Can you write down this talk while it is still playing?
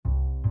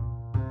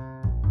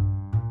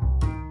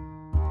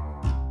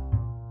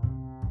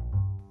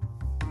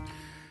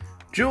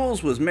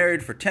Jules was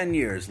married for 10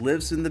 years,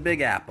 lives in the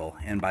Big Apple,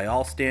 and by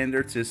all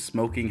standards is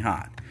smoking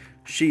hot.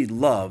 She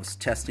loves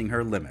testing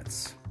her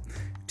limits.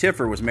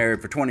 Tiffer was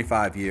married for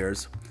 25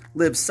 years,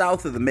 lives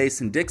south of the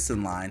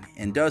Mason-Dixon line,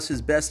 and does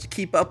his best to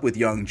keep up with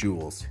young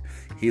Jules.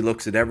 He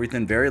looks at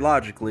everything very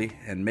logically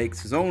and makes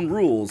his own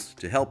rules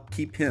to help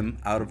keep him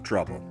out of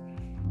trouble.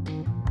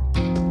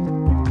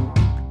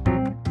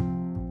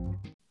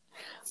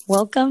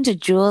 Welcome to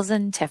Jules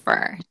and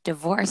Tiffer,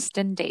 Divorced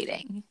and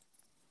Dating.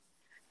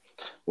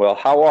 Well,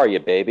 how are you,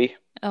 baby?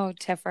 Oh,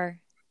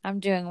 Tiffer, I'm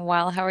doing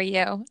well. How are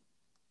you?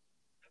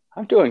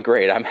 I'm doing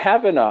great. I'm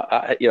having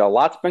a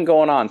lot's been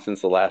going on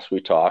since the last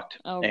we talked.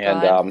 Oh,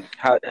 and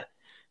God.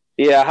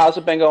 how's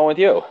it been going with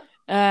you?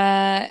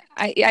 I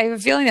have a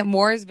feeling that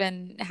more has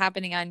been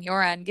happening on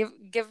your end.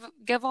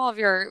 Give all of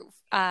your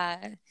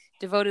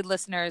devoted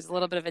listeners a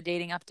little bit of a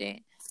dating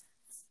update.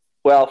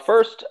 Well,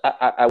 first,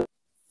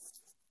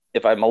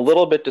 if I'm a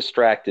little bit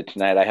distracted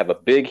tonight, I have a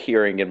big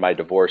hearing in my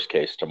divorce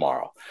case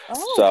tomorrow.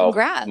 Oh, so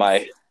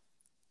congrats.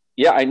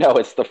 Yeah, I know.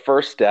 It's the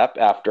first step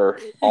after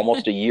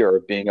almost a year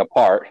of being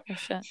apart. Oh,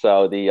 shit.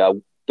 So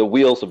the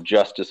wheels of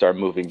justice are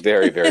moving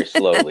very, very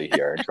slowly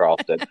here in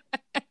Charleston.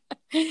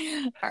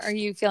 Are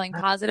you feeling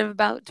positive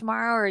about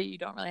tomorrow, or you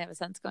don't really have a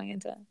sense going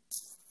into it?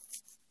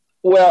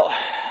 Well,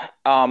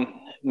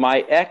 my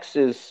ex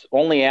is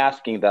only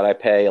asking that I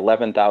pay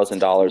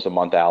 $11,000 a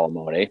month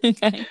alimony.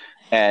 Okay.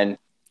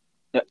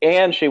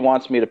 And she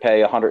wants me to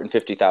pay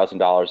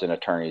 $150,000 in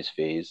attorney's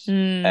fees,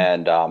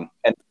 and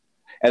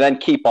then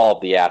keep all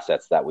of the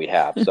assets that we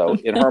have. So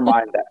in her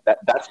mind,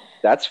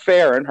 that's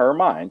fair in her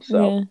mind.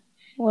 So, yeah.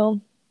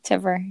 Well,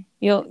 Tiffer,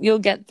 you'll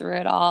get through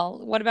it all.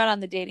 What about on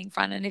the dating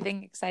front?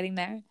 Anything exciting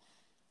there?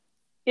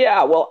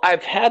 Yeah, well,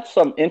 I've had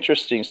some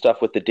interesting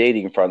stuff with the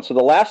dating front. So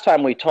the last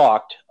time we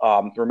talked,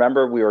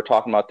 remember we were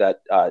talking about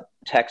that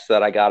text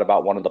that I got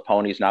about one of the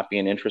ponies not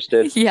being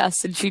interested?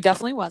 Yes, and she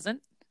definitely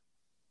wasn't.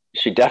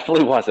 She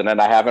definitely wasn't,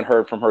 and I haven't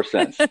heard from her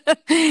since.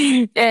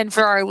 And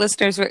for our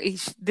listeners,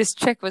 this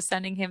chick was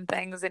sending him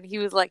things, and he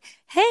was like,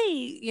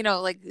 hey,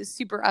 like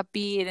super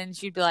upbeat, and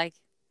she'd be like,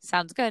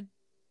 sounds good.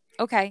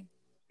 Okay.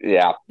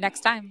 Yeah.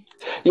 Next time.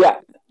 Yeah.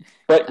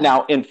 But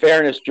now, in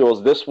fairness,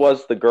 Jules, this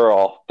was the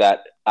girl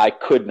that I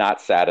could not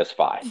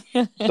satisfy.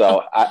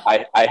 So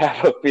I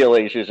have a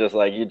feeling she's just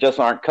like, you just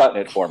aren't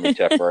cutting it for me,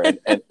 Tiffer.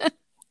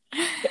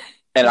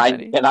 And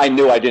I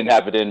knew I didn't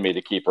have it in me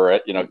to keep her,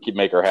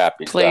 make her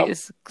happy.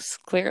 Please, so.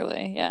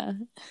 Clearly, yeah.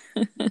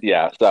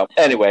 Yeah. So,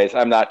 anyways,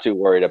 I'm not too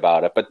worried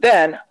about it. But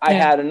then I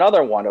had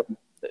another one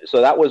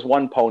so that was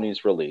one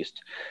pony's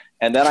released,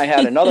 and then I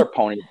had another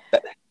pony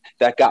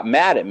that got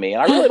mad at me,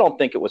 and I really don't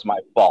think it was my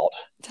fault.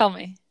 Tell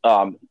me.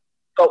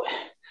 So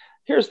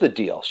here's the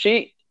deal.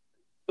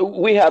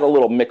 We had a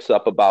little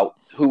mix-up about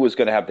who was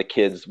going to have the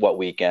kids what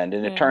weekend,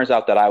 and it turns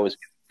out that I was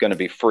going to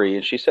be free,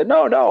 and she said,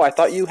 no, I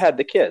thought you had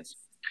the kids.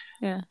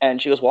 Yeah.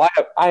 And she goes, well,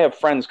 I have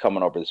friends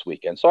coming over this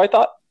weekend. So I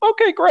thought,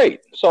 okay, great.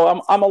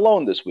 So I'm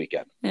alone this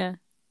weekend. Yeah.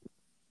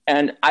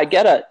 And I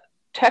get a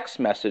text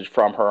message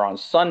from her on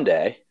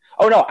Sunday.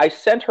 Oh no, I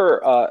sent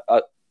her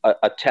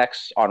a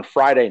text on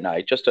Friday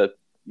night, just a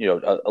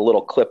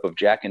little clip of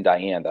Jack and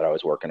Diane that I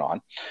was working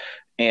on.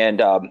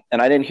 And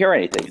I didn't hear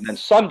anything. And then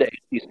Sunday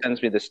she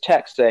sends me this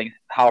text saying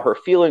how her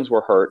feelings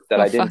were hurt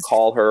that I didn't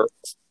call her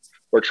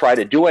or try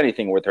to do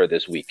anything with her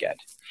this weekend.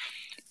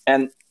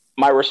 And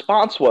my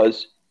response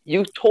was,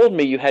 you told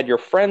me you had your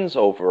friends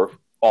over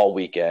all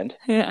weekend.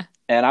 Yeah.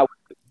 And I was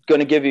going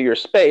to give you your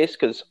space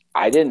because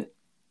I didn't.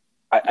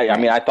 I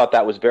mean, I thought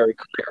that was very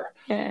clear.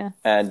 Yeah.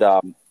 And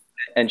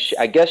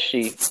I guess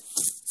she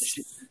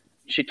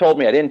told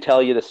me I didn't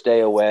tell you to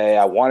stay away.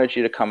 I wanted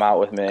you to come out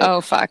with me.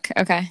 Oh, fuck.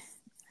 Okay.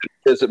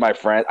 Visit my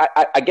friend.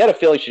 I get a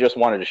feeling she just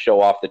wanted to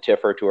show off the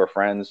Tiffer to her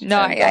friends. No,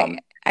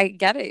 I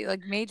get it.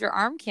 Like major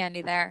arm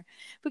candy there.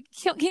 But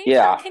can you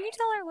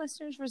tell our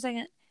listeners for a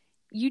second?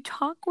 You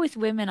talk with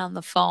women on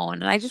the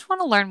phone, and I just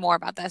want to learn more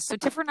about this. So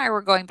Tiffer and I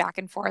were going back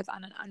and forth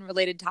on an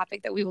unrelated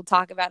topic that we will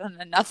talk about on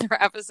another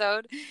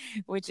episode,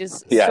 which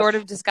is sort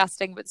of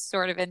disgusting, but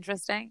sort of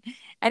interesting.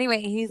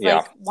 Anyway, he's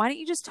like, why don't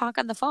you just talk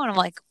on the phone? I'm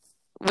like,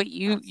 wait,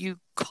 you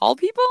call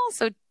people?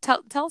 So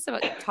tell us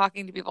about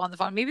talking to people on the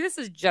phone. Maybe this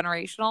is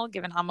generational,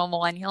 given I'm a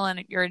millennial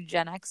and you're a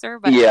Gen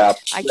Xer, but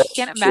I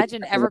can't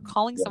imagine ever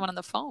calling someone on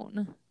the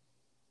phone.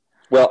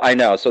 Well, I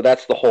know. So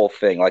that's the whole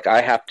thing. Like,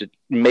 I have to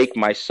make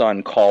my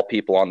son call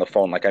people on the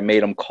phone. Like, I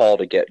made him call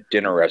to get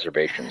dinner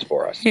reservations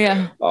for us.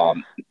 Yeah.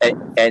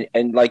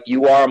 And like,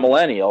 you are a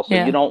millennial,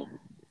 so you don't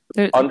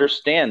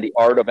understand the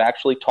art of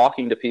actually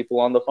talking to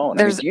people on the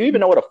phone. I mean, do you even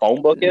know what a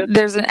phone book is?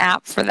 There's an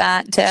app for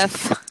that,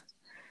 Tiff.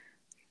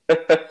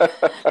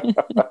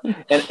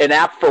 An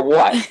app for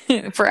what?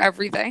 For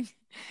everything.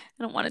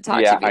 I don't want to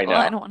talk to people.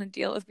 I don't want to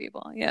deal with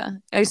people. Yeah.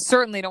 I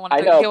certainly don't want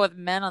to deal with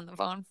men on the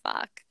phone.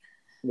 Fuck.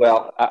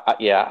 Well,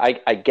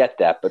 I get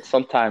that, but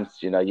sometimes,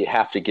 you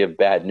have to give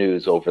bad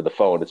news over the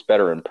phone. It's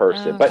better in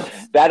person. But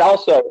that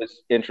also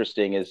is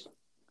interesting is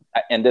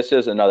and this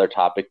is another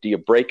topic, do you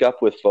break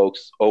up with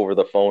folks over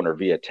the phone or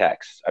via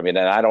text? I mean,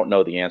 and I don't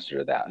know the answer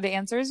to that. The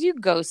answer is you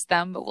ghost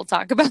them, but we'll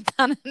talk about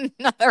that in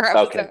another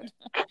episode.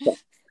 Okay.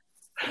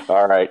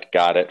 All right,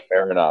 got it.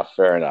 Fair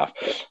enough.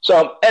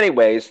 So,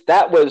 anyways,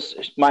 that was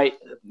my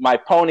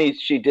pony.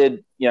 She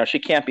did, she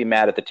can't be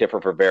mad at the Tiffer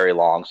for very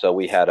long. So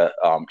we had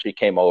she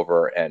came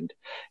over and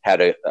had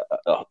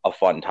a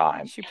fun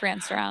time. She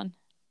pranced around.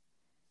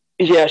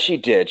 Yeah, she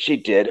did.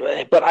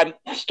 But I'm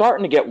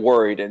starting to get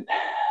worried, and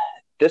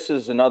this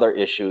is another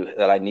issue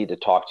that I need to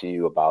talk to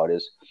you about.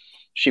 Is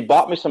she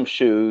bought me some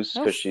shoes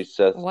because she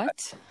says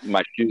what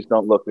my shoes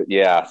don't look good.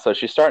 Yeah, so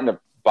she's starting to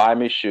buy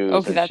me shoes.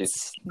 Okay,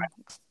 that's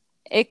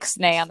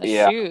ixnay on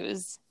the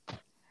shoes.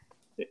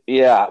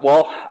 Yeah,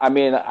 well, I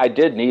mean, I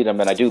did need them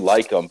and I do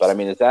like them, but I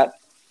mean, is that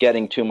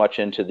getting too much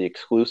into the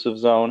exclusive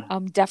zone?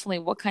 Definitely.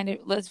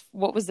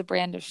 What was the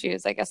brand of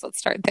shoes? I guess let's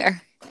start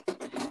there.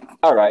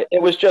 All right. They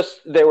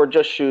were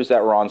just shoes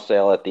that were on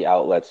sale at the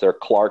outlets. They're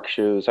Clark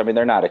shoes. I mean,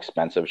 they're not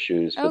expensive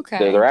shoes, but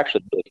they're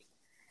actually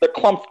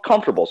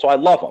comfortable. So I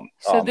love them.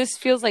 So this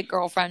feels like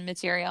girlfriend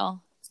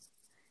material.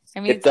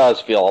 I mean, it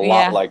does feel a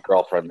lot like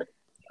girlfriend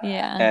material.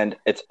 Yeah. And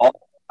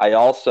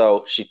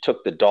she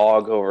took the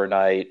dog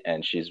overnight,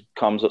 and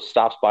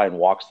stops by and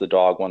walks the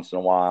dog once in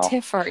a while.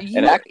 Tiffer,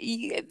 you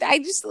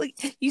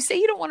say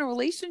you don't want a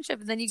relationship,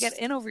 and then you get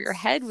in over your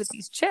head with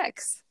these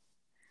chicks.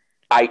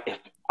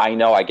 I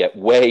know I get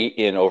way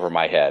in over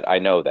my head. I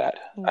know that.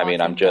 I mean,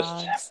 I'm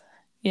just. Dogs.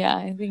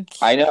 Yeah,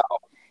 I know.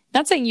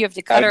 Not saying you have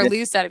to cut her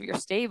loose out of your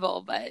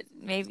stable, but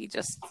maybe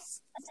just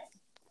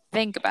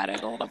think about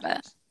it a little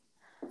bit.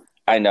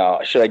 I know.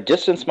 Should I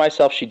distance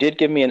myself? She did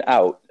give me an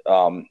out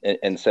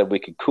and said we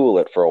could cool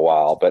it for a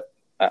while, but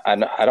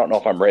I don't know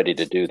if I'm ready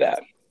to do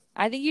that.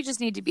 I think you just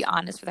need to be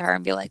honest with her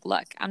and be like,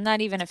 look, I'm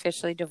not even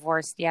officially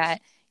divorced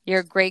yet.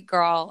 You're a great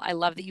girl. I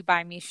love that you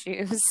buy me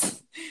shoes.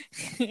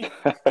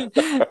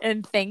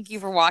 And thank you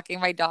for walking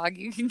my dog.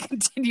 You can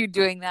continue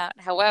doing that.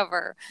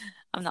 However,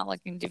 I'm not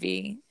looking to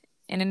be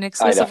in an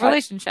exclusive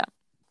relationship.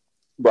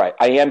 Right.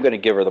 I am going to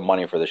give her the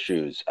money for the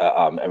shoes.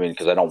 I mean,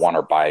 because I don't want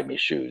her buying me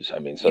shoes. I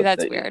mean, so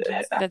that's weird.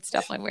 That's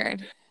definitely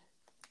weird.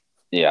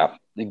 Yeah.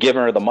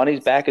 Giving her the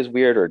money's back is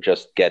weird, or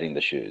just getting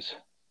the shoes?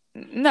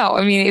 No,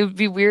 I mean, it would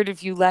be weird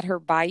if you let her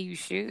buy you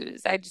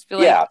shoes. I'd just be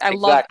like, I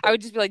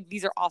would just be like,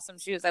 these are awesome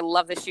shoes. I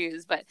love the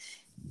shoes, but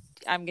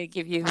I'm going to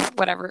give you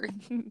whatever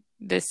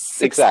this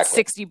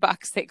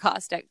 $60 they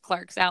cost at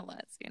Clark's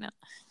outlets,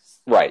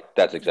 Right.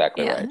 That's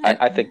exactly right.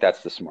 I think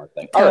that's the smart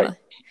thing. All right.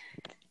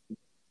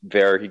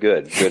 Very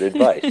good. Good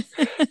advice.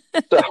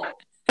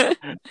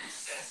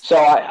 So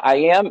I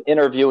am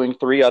interviewing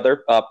 3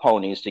 other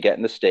ponies to get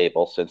in the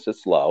stable since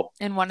it's low.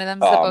 And one of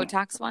them's the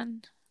Botox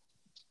one?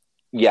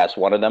 Yes,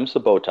 one of them's the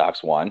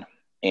Botox one.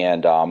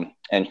 And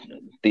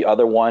the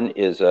other one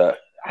is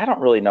I don't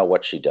really know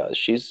what she does.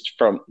 She's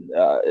from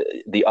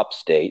the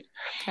upstate.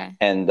 Okay.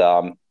 And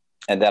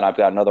then I've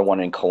got another one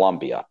in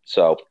Columbia.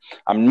 So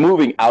I'm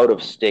moving out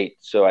of state.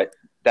 So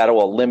that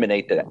will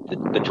eliminate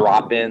the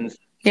drop-ins.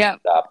 Yeah.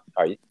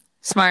 Are you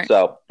smart?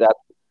 So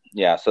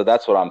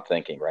that's what I'm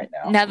thinking right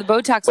now. Now the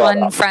Botox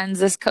one, friends,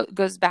 this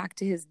goes back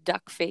to his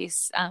duck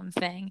face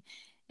thing.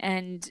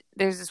 And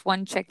there's this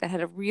one chick that had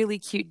a really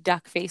cute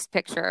duck face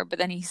picture, but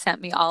then he sent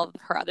me all of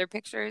her other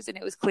pictures, and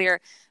it was clear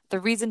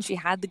the reason she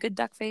had the good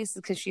duck face is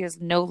because she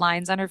has no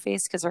lines on her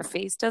face because her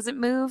face doesn't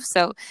move.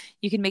 So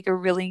you can make a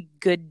really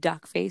good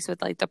duck face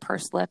with like the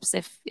pursed lips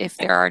if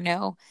there are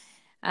no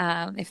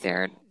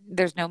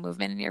there's no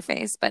movement in your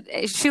face. But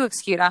she looks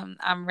cute.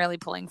 I'm really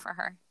pulling for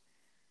her.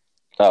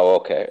 Oh,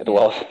 okay.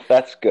 Well,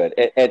 that's good.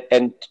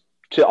 And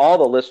to all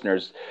the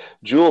listeners,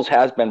 Jules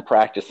has been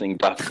practicing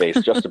duck face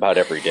just about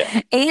every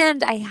day.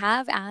 And I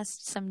have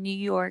asked some New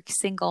York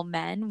single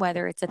men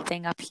whether it's a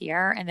thing up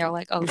here, and they're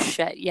like, "Oh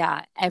shit,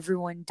 yeah,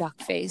 everyone duck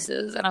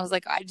faces." And I was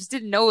like, I just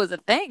didn't know it was a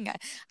thing.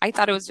 I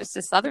thought it was just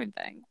a Southern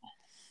thing.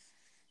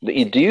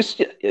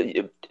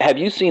 Have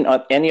you seen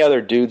any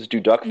other dudes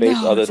do duck face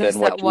other than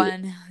what that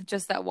one?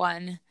 Just that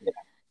one. Yeah.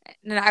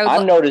 And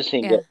I'm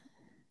noticing it.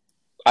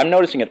 I'm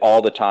noticing it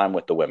all the time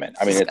with the women.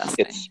 I mean,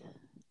 it's.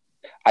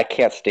 I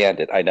can't stand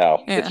it. I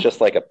know. Yeah. It's just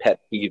like a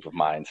pet peeve of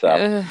mine. So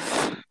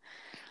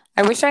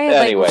I wish I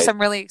had some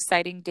really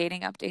exciting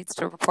dating updates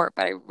to report,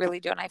 but I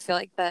really don't. I feel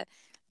like the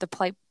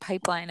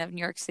pipeline of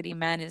New York City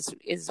men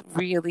is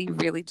really,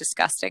 really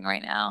disgusting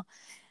right now.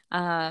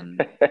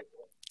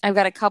 I've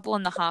got a couple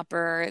in the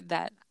hopper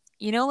that,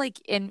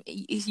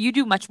 you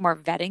do much more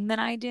vetting than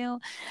I do,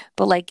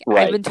 but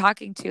I've been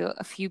talking to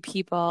a few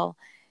people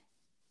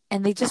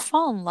and they just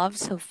fall in love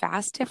so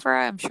fast, Tiffer.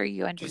 I'm sure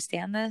you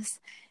understand this.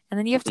 And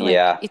then you have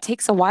to, it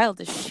takes a while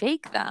to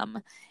shake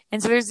them.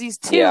 And so there's these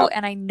 2,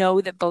 and I know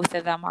that both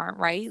of them aren't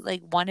right.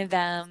 Like, one of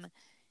them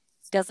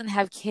doesn't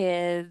have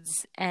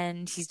kids,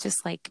 and he's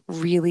just,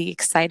 really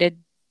excited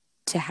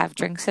to have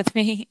drinks with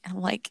me.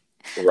 I'm like,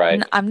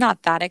 I'm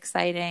not that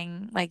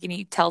exciting. And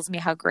he tells me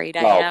how great I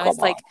am. It's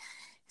like,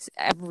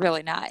 I'm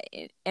really not.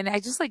 And I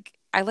just,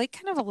 I like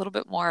kind of a little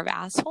bit more of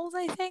assholes,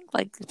 I think.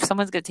 If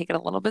someone's going to take it a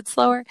little bit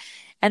slower.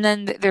 And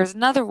then there's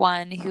another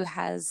one who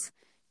has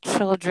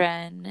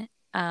children,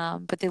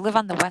 but they live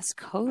on the West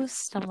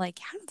Coast. I'm like,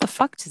 how the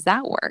fuck does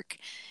that work?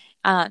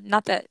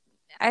 Not that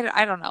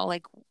I don't know.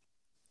 Like,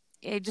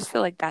 I just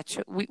feel like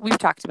we've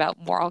talked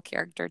about moral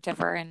character,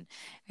 Tiffer, and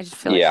I just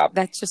feel like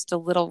that's just a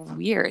little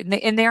weird.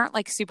 And they aren't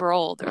like super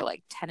old. They're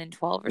like 10 and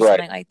 12 or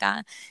something like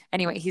that.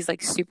 Anyway, he's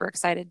like super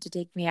excited to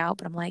take me out,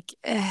 but I'm like,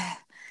 ugh.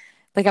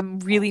 Like, I'm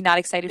really not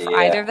excited for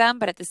either of them.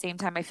 But at the same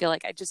time, I feel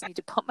like I just need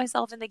to put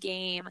myself in the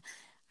game.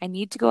 I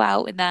need to go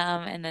out with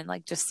them and then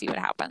like just see what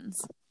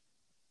happens.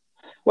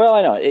 Well,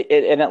 I know,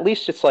 and at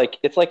least it's like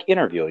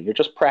interviewing. You're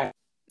just practicing.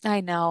 I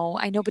know,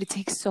 but it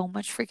takes so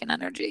much freaking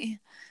energy.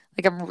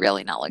 Like, I'm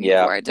really not looking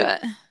forward to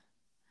it.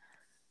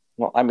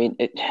 Well, I mean,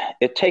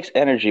 it takes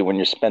energy when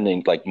you're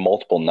spending like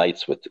multiple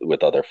nights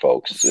with other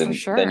folks, and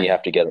then you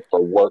have to get it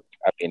for work.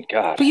 I mean,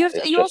 God. But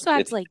you also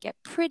have to like get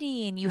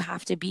pretty, and you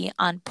have to be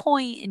on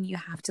point, and you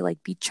have to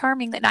like be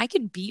charming. And I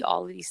can be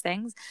all of these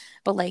things,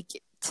 but like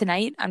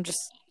tonight, I'm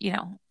just,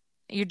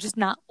 you're just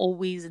not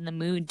always in the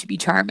mood to be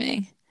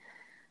charming,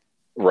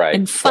 right?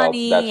 And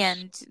funny,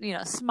 and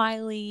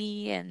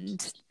smiley,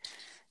 and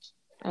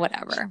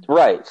whatever.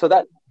 Right. So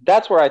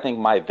that's where I think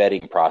my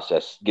vetting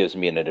process gives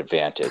me an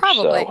advantage.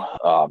 Probably.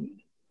 So,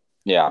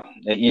 yeah,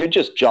 you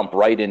just jump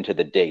right into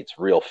the dates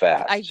real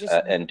fast. I just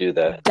and do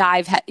the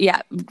dive.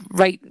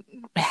 Right.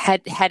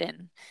 Head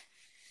in.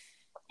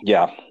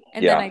 Yeah.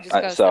 And then I just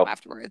go stuff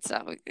afterwards.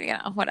 So,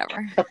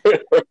 whatever.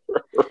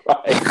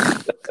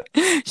 Right.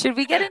 Should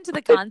we get into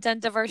the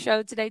content of our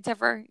show today,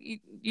 Tiffer? You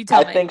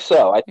tell me. I think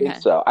so.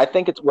 I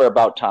think we're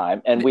about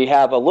time. And we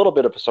have a little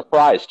bit of a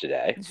surprise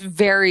today. It's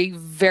very,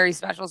 very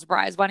special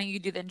surprise. Why don't you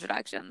do the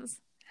introductions?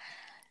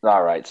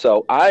 All right.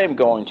 So I am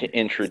going to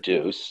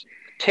introduce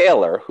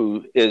Taylor,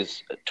 who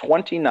is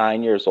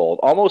 29 years old,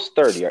 almost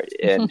 30.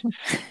 And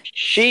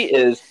she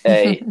is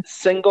a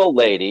single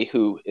lady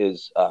who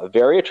is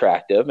very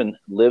attractive and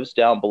lives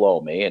down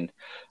below me. And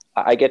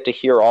I get to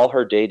hear all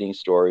her dating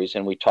stories,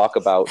 and we talk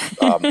about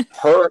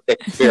her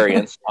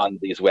experience on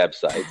these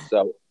websites.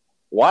 So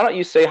why don't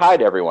you say hi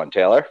to everyone,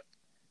 Taylor?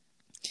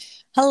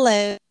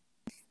 Hello.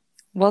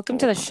 Welcome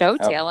to the show,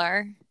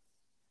 Taylor.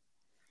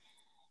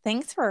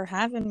 Thanks for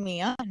having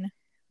me on.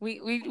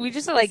 We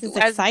just like, this is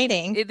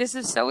exciting. This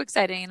is so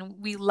exciting, and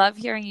we love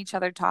hearing each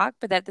other talk.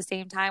 But at the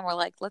same time, we're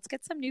like, let's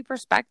get some new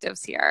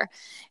perspectives here,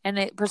 and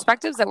the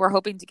perspectives that we're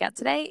hoping to get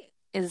today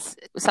is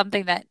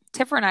something that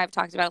Tiffer and I have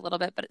talked about a little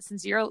bit. But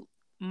since you're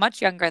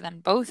much younger than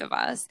both of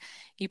us,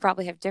 you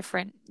probably have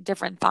different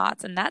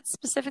thoughts, and that's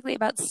specifically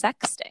about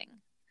sexting.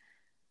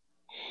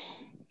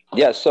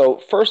 Yeah.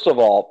 So first of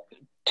all,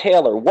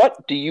 Taylor,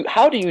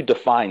 how do you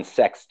define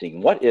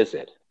sexting? What is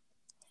it?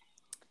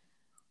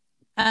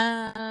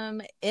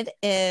 It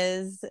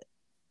is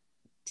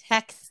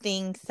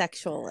texting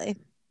sexually.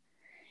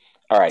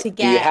 All right. To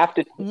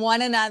get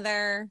one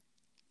another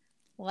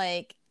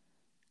like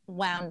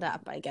wound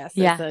up, I guess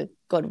is a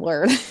good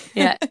word.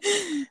 Yeah.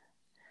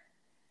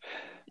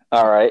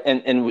 All right.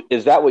 And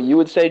is that what you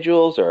would say,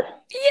 Jules, or?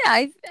 Yeah,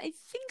 I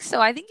think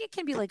so. I think it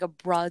can be like a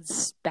broad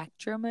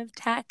spectrum of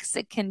text.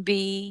 It can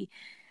be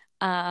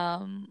I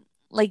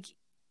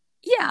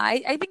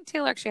think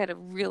Taylor actually had a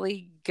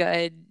really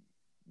good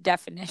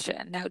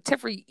definition. Now,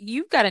 Tiffer,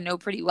 you've got to know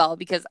pretty well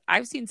because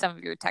I've seen some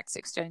of your text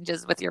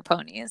exchanges with your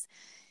ponies.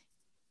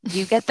 Do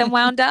you get them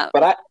wound up?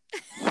 But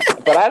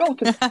I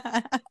don't.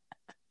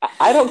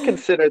 I don't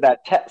consider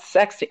that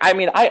sexting. I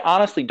mean, I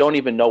honestly don't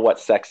even know what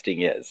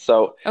sexting is.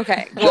 So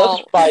okay,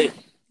 should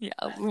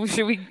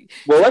we?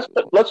 Well,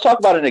 let's talk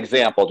about an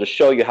example to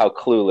show you how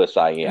clueless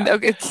I am.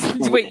 Okay,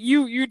 wait,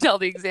 you tell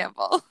the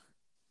example.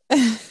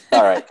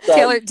 All right,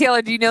 so,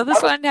 Taylor, do you know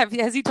this one?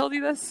 Has he told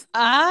you this?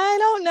 I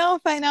don't know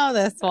if I know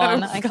this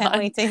one. I can't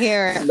wait to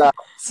hear it. No.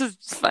 This is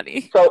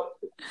funny.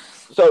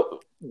 So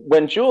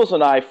when Jules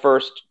and I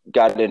first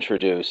got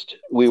introduced,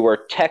 we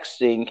were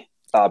texting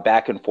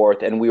back and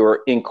forth, and we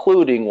were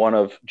including one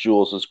of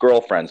Jules's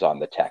girlfriends on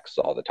the texts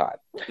all the time.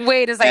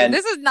 Wait a second,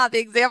 this is not the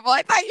example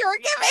I thought you were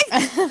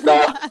giving.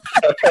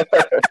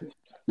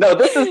 No,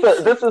 this is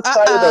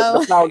kind of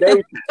the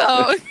foundation.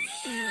 Oh,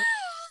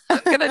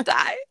 I'm gonna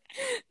die.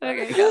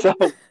 Okay, go. So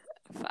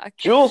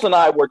Jules and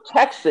I were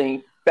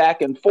texting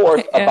back and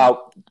forth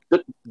about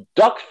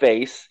duck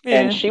face,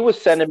 and she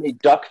was sending me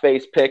duck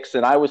face pics,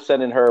 and I was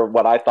sending her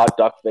what I thought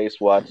duck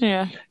face was.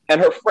 Yeah.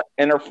 And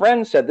her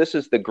friend said, "This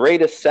is the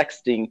greatest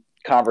sexting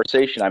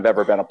conversation I've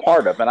ever been a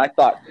part of." And I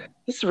thought,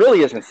 this really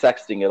isn't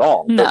sexting at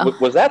all. No.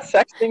 Was that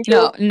sexting,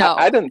 Jules? No.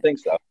 I didn't think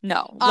so.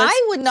 No.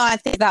 I would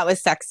not think that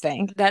was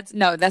sexting. That's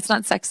not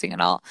sexting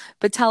at all.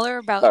 But tell her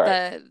about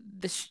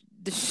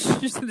the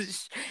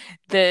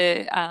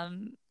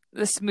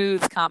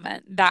smooth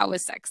comment. That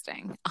was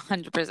sexting,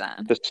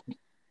 100%.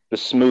 The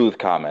smooth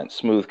comment.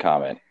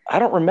 I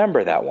don't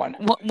remember that one.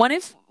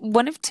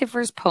 One of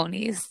Tiffer's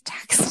ponies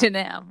texted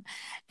him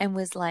and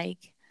was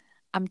like,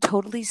 "I'm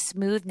totally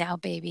smooth now,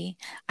 baby.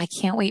 I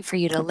can't wait for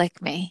you to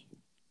lick me."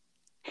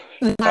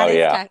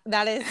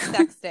 That is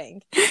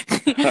sexting.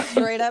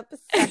 Straight up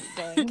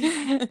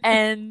sexting.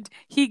 And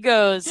he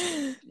goes,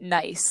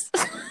 "Nice."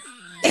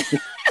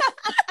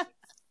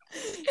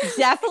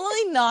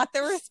 Definitely not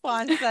the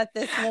response that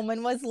this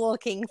woman was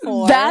looking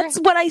for. That's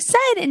what I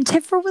said. And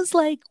Tiffer was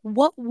like,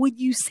 what would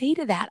you say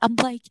to that? I'm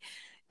like,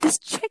 this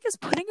chick is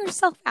putting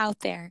herself out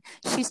there.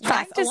 She's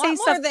trying to say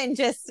more than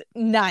just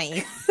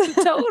nice.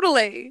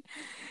 Totally.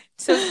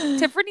 So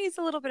Tiffer needs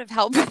a little bit of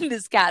help in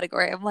this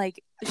category. I'm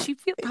like, she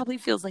probably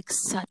feels like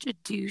such a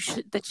douche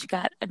that she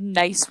got a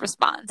nice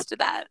response to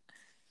that.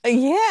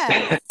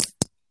 Yeah.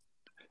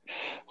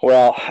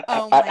 Well,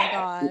 oh my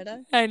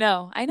God. I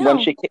know. When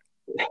she,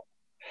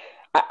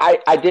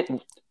 I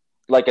didn't,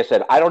 like I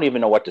said, I don't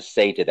even know what to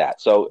say to that.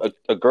 So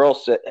a girl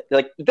said,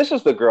 like, this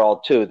is the girl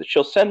too, that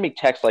she'll send me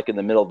text like in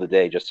the middle of the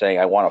day, just saying,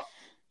 I want to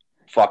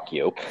fuck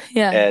you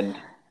and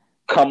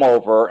come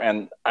over.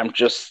 And I'm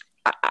just,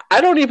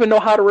 I don't even know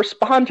how to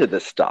respond to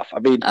this stuff. I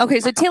mean, okay.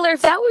 So Taylor,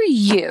 if that were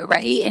you,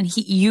 right. And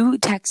you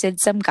texted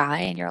some guy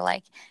and you're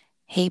like,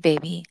 hey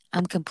baby,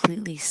 I'm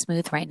completely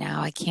smooth right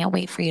now. I can't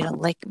wait for you to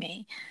lick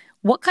me.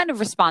 What kind of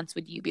response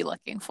would you be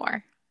looking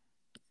for?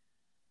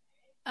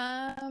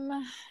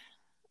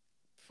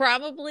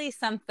 Probably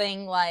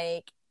something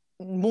like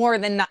more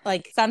than not,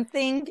 like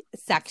something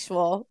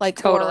sexual, like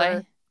totally.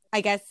 Or,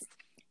 I guess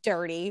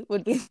dirty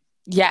would be.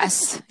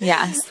 Yes.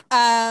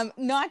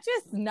 Not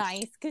just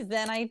nice, because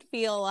then I'd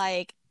feel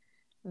like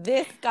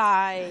this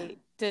guy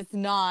he's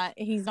not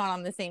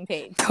on the same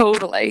page.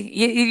 Totally.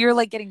 You're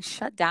like getting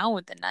shut down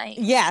with the night.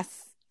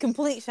 Yes,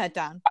 complete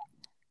shutdown.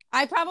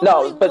 I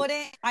probably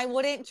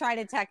wouldn't try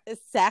to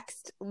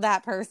sext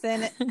that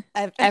person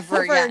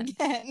ever again.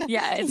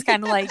 Yeah, it's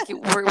kind of like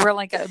we're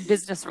like a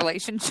business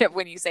relationship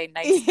when you say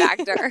nice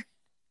factor.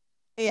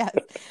 Yes.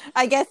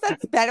 I guess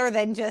that's better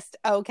than just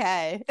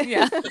okay.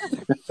 Yeah.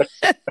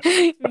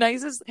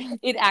 Nice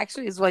it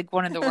actually is like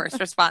one of the worst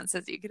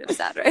responses you could have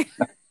said, right?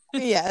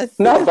 Yes.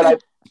 No,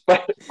 but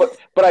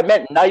I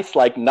meant nice,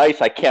 like nice,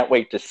 I can't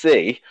wait to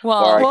see.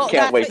 Well, I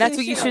can't wait. That's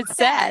what you should have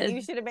said.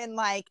 You should have been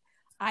like,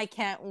 I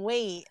can't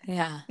wait.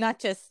 Yeah. Not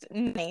just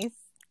nice.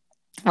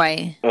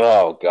 Right.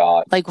 Oh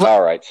God. Like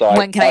all right. So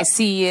when can I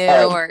see you?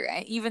 Right. Or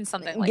even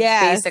something like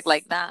basic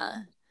like that.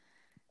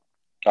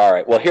 All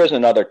right. Well, here's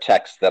another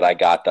text that I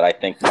got that I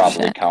think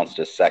probably counts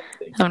as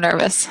sexting. I'm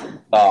nervous.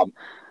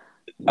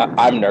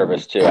 I'm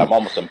nervous too. I'm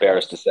almost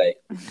embarrassed to say.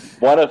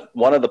 One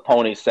of the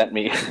ponies sent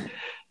me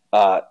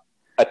a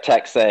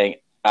text saying,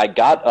 I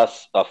got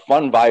us a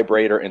fun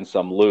vibrator and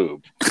some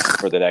lube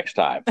for the next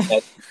time.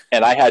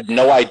 And I had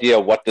no idea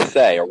what to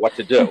say or what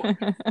to do.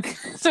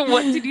 So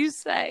what did you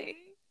say?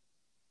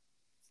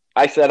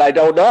 I said, I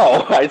don't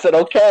know. I said,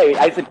 okay.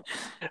 I think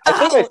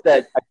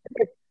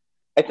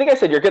I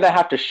said, you're going to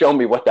have to show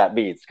me what that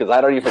means, because I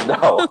don't even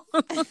know.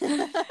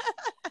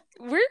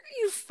 Where are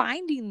you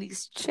finding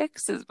these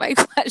chicks is my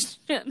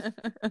question.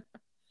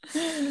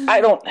 I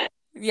don't.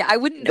 Yeah, I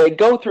wouldn't know. They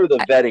go through the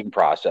vetting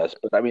process,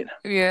 but I mean.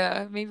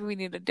 Yeah, maybe we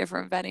need a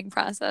different vetting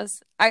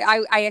process.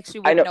 I actually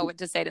wouldn't know what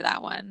to say to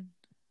that one.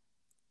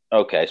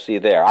 Okay, see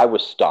there. I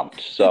was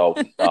stumped. So,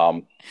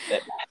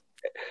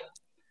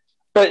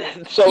 but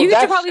so you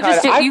that's could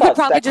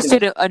probably just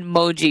do an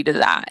emoji to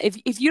that.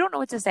 If you don't know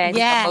what to say, I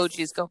think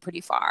emojis go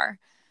pretty far.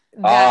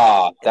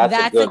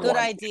 That's a good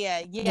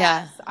idea.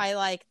 Yes, I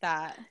like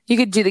that. You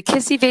could do the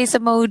kissy face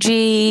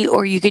emoji,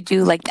 or you could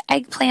do like the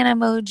eggplant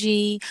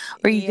emoji,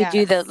 or you could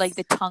do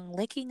the tongue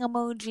licking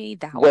emoji.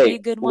 That would be a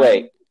good one.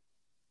 Wait,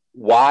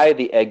 why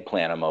the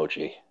eggplant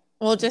emoji?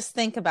 Well, just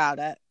think about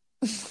it.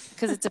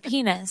 Because it's a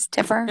penis,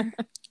 Tiffer.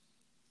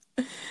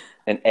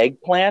 An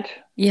eggplant?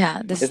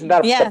 Yeah. Isn't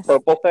that the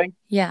purple thing?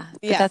 Yeah.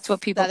 That's what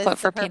people put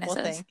for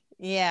penises. Thing.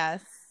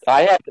 Yes. So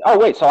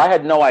I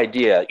had no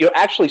idea.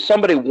 Actually,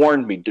 somebody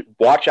warned me,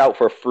 watch out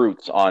for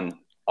fruits online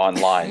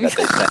that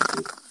they sent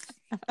you.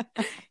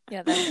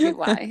 Yeah, that would be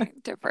why,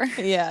 Tiffer.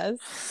 Yes.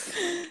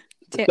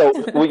 So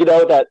we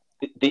know that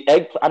the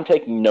egg. I'm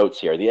taking notes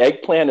here. The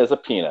eggplant is a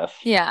penis.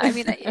 Yeah, I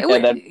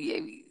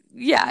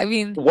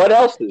mean, what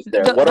else is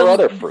there? What are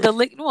other fruits?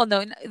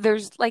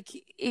 There's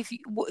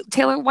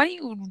Taylor. Why don't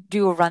you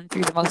do a run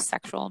through the most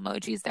sexual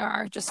emojis there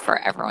are, just for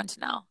everyone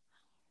to know?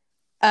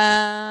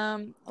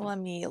 Let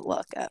me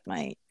look at let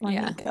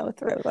me go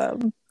through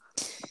them.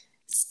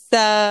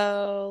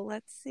 So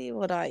let's see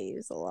what I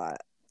use a lot.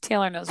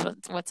 Taylor knows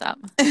what's up.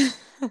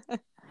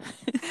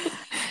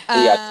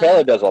 Yeah,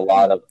 Taylor does a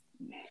lot of.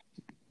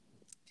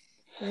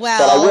 Well,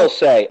 but I will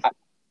say,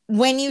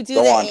 when you do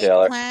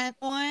eggplant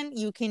one,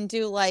 you can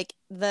do like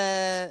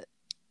the.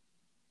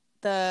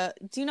 Do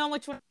you know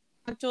which one?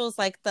 Jules,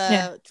 like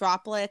the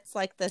droplets,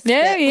 like the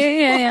spit?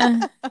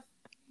 Yeah.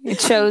 It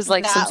shows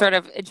like some sort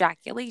of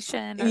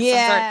ejaculation or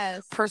some sort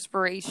of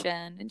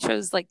perspiration. It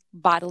shows like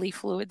bodily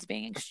fluids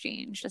being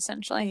exchanged,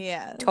 essentially.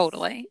 Yeah,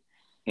 totally.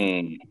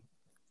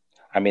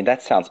 I mean,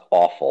 that sounds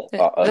awful.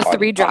 The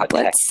 3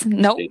 droplets.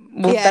 Nope.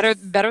 Well,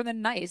 better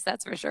than nice,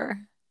 that's for sure.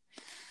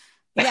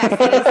 Yes,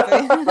 it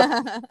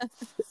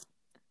is.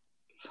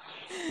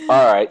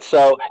 All right,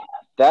 so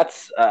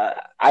that's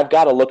I've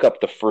got to look up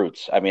the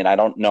fruits. I mean, I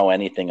don't know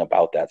anything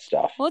about that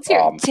stuff. Well, let's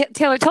hear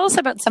Taylor, tell us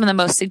about some of the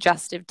most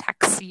suggestive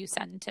texts you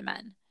send to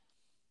men.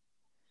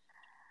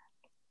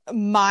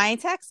 My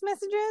text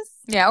messages?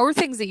 Yeah, or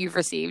things that you've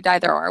received,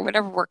 either or,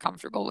 whatever we're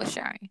comfortable with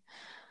sharing.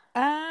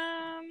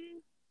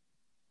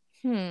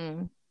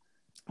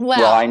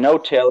 Well, I know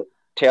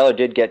Taylor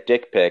did get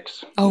dick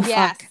pics. Oh,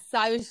 yes,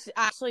 fuck. I was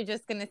actually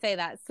just going to say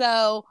that.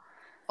 So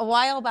a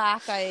while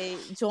back, I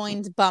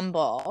joined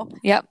Bumble.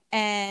 Yep.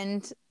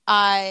 And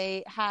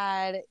I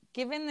had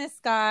given this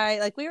guy,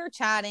 like, we were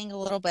chatting a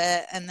little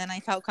bit, and then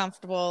I felt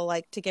comfortable,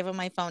 like, to give him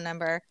my phone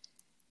number.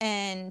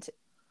 And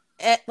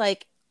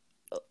like,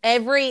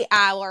 every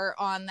hour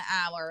on the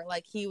hour,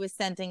 like, he was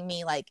sending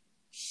me, like,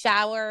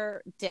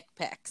 shower dick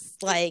pics.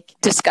 Like,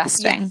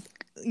 disgusting.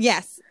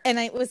 Yes. And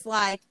it was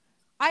like,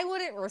 I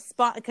wouldn't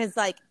respond because,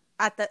 like,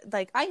 I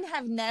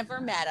have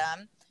never met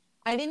him.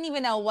 I didn't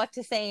even know what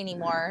to say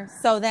anymore.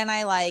 So then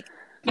I, like,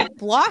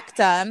 blocked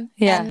him.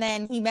 Yeah. And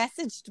then he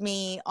messaged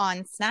me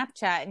on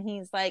Snapchat and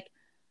he's like,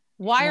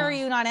 why are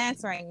you not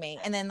answering me?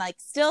 And then, like,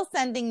 still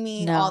sending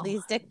me all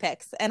these dick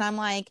pics. And I'm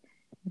like,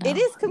 it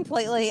is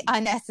completely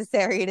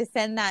unnecessary to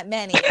send that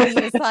many. And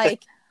he was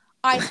like,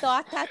 I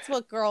thought that's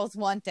what girls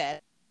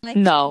wanted. Like,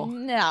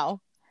 no.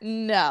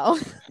 Now,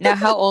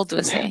 how old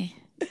was he?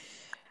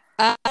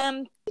 2.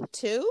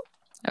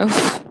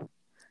 Oh,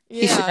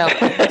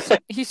 yeah.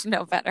 He should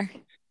know better.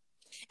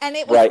 And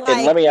it was right. Like,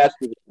 and let me ask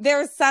you, there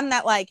was some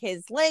that, like,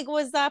 his leg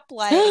was up,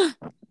 like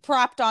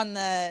propped on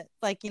the,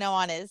 like, you know,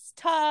 on his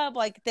tub.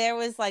 Like, there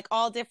was, like,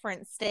 all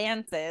different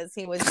stances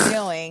he was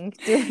doing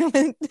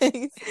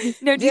things.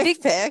 No, do you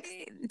think pics.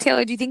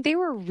 Taylor, do you think they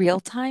were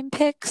real-time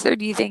pics, or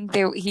do you think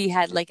he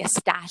had, like, a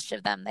stash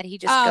of them that he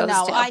just goes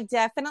to? I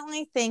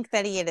definitely think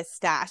that he had a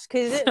stash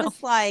because it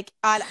was, like,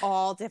 at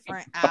all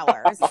different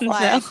hours.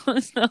 Like,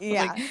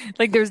 yeah,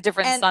 like there's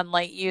different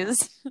sunlight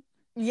used.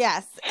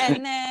 Yes,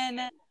 and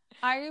then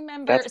I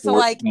remember that's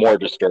more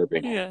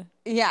disturbing.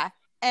 Yeah.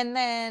 And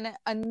then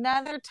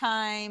another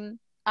time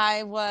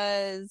I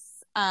was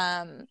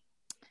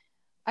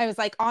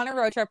like on a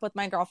road trip with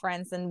my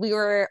girlfriends and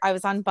I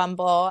was on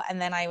Bumble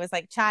and then I was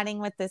like chatting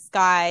with this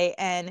guy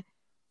and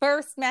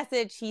first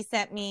message he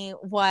sent me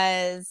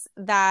was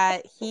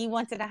that he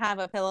wanted to have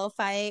a pillow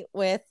fight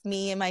with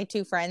me and my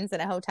 2 friends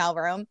in a hotel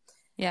room.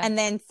 Yeah. And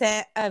then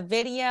sent a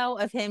video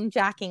of him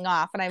jacking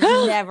off and I've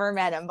never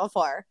met him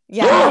before.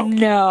 Yeah.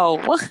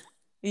 No.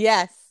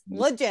 Yes.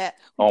 Legit.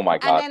 Oh my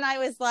God. And then I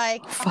was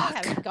like, I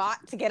have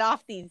got to get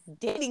off these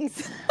dating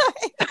sites.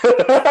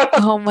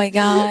 Oh my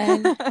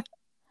God.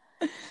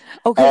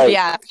 Okay.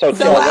 Yeah. So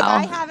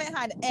I haven't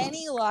had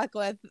any luck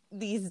with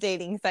these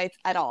dating sites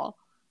at all.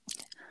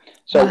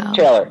 So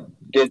Taylor,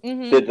 did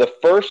the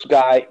first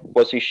guy,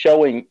 was he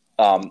showing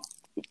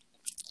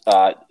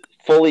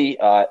fully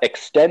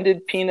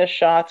extended penis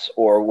shots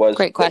or were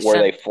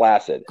they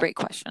flaccid? Great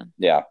question.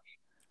 Yeah.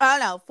 Oh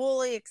no,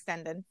 fully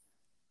extended.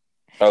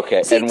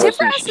 Okay. See, and was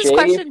Tiffer he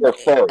shaved or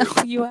furry?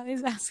 Oh, you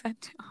always ask that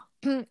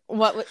too.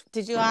 What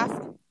did you ask?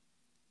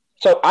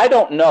 So I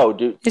don't know.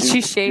 Is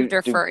she shaved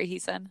or furry? He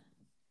said.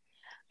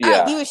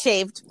 Yeah, he was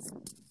shaved.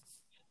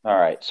 All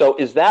right. So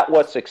is that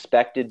what's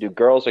expected? Do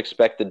girls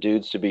expect the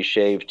dudes to be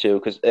shaved too?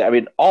 Because I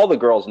mean, all the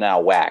girls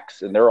now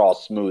wax, and they're all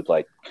smooth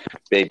like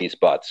babies'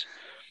 butts.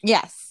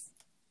 Yes.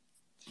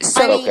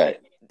 So okay.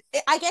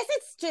 I guess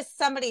it's just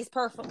somebody's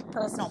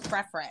personal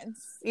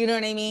preference. You know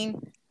what I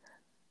mean?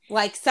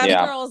 Like some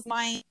girls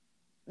might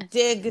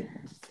dig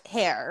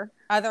hair,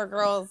 other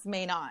girls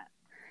may not.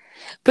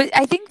 But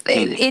I think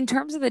in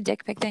terms of the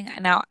dick pic thing,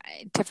 now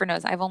Tiffer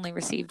knows I've only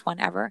received one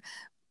ever,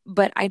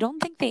 but I don't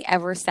think they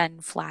ever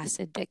send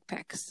flaccid dick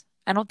pics.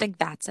 I don't think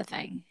that's a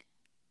thing.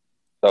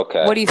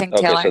 Okay. What do you think,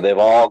 Taylor? Okay, so they've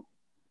all.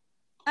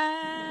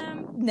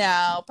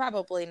 No,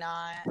 probably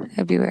not.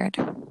 That'd be weird.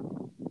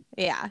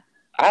 Yeah.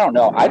 I don't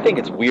know. I think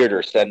it's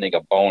weirder sending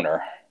a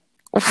boner.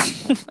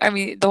 I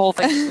mean, the whole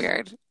thing's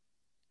weird.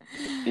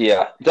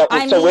 Yeah.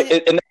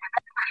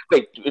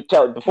 Wait,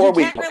 Taylor, before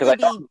we, because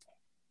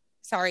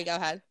Sorry, go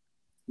ahead.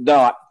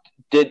 No,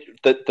 did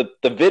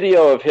the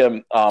video of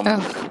him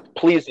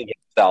pleasing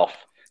himself?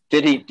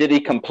 Did he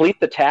complete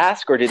the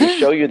task, or did he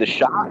show you the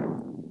shot?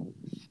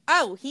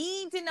 Oh,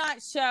 he did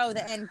not show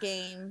the end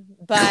game,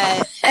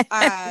 but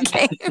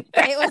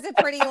it was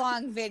a pretty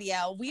long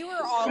video. We were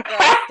all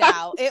grossed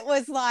out. It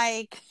was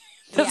like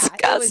disgusting.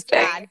 Yeah, it was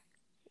bad.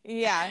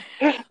 Yeah.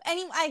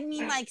 I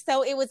mean, like,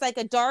 so it was like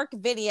a dark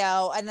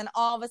video, and then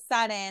all of a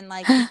sudden,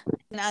 like,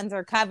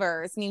 under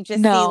covers, and you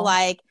just see,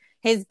 like,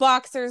 his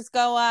boxers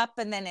go up,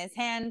 and then his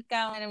hand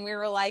going, and we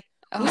were like,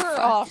 we were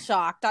all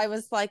shocked. I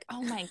was like,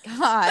 oh my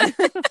God.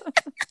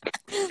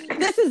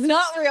 This is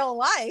not real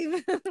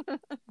life.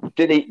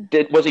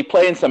 Was he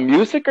playing some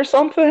music or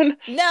something?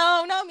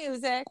 No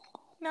music.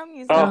 No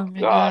music. Oh my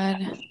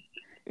God.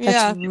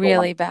 That's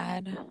really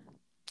bad.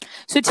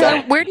 So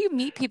Taylor, where do you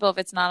meet people if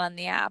it's not on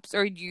the apps,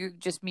 or do you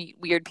just meet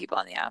weird people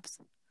on the apps?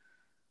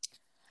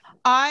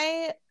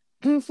 I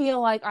feel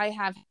like I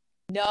have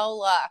no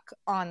luck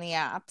on the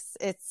apps.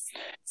 It's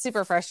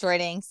super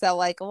frustrating. So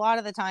like a lot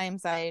of the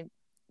times I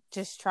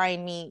just try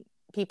and meet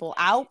people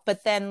out,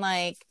 but then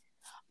like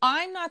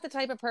I'm not the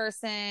type of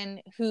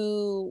person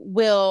who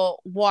will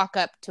walk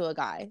up to a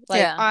guy.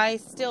 Like I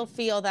still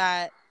feel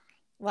that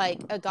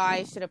like a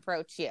guy should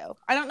approach you.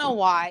 I don't know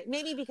why.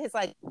 Maybe because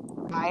like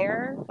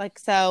higher, like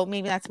so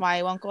maybe that's why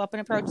I won't go up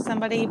and approach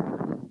somebody.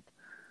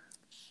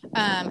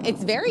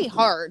 It's very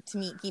hard to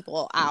meet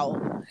people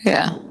out.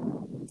 Yeah.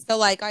 So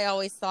like I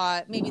always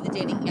thought maybe the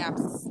dating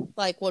apps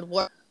like would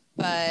work,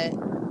 but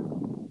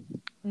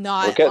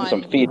not. We're getting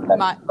some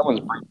feedback.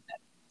 Someone's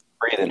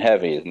breathing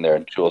heavy in there,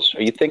 Jules.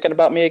 Are you thinking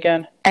about me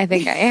again? I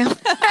think I am.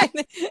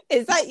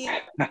 Is that you?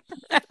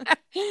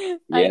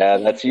 Yeah,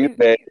 that's you,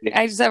 baby.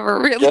 I just have a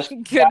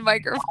really good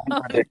microphone.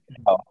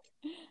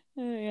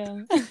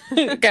 Yeah.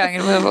 Okay, I'm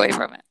gonna move away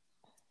from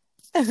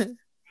it.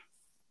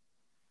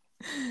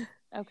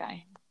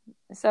 Okay.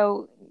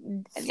 So,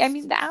 I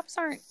mean, the apps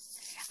aren't.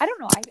 I don't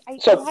know.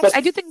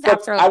 I do think the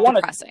apps are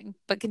depressing.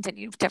 But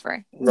continue,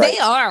 Tiffer.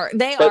 Right.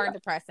 They are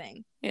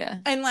depressing. Yeah.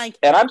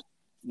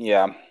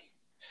 Yeah.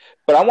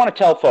 But I want to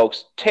tell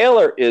folks,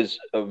 Taylor is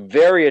a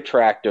very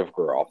attractive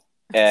girl,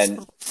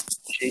 and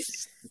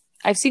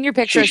I've seen your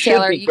pictures,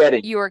 Taylor.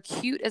 You are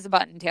cute as a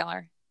button,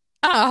 Taylor.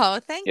 Oh,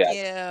 thank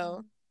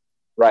you.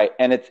 Right,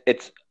 and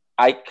it's.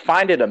 I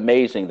find it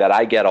amazing that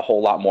I get a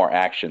whole lot more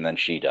action than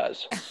she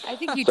does. I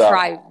think you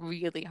try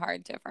really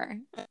hard, Tiffer.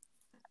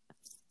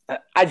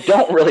 I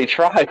don't really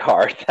try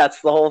hard.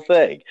 That's the whole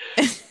thing.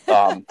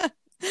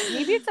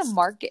 Maybe it's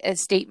a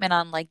statement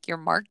on like your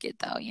market,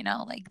 though. You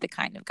know, like the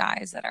kind of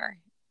guys that are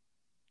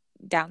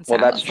down south.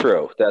 Well, that's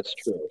true.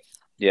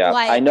 Yeah,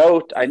 like, I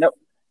know.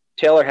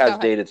 Taylor has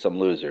dated some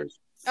losers.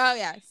 Oh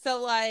yeah.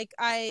 So like,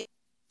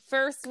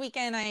 first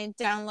weekend I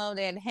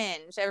downloaded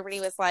Hinge. Everybody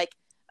was like,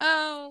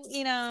 "Oh,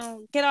 you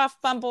know, get off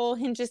Bumble.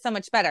 Hinge is so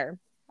much better."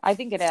 I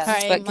think it is,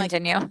 but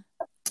continue.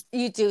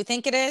 You do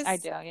think it is? I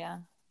do, yeah.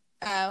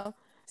 Oh,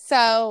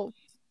 so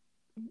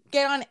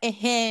get on a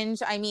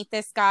Hinge. I meet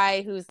this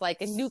guy who's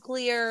like a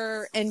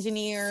nuclear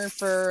engineer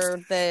for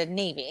the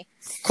Navy.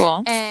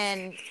 Cool.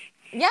 And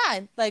yeah,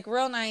 like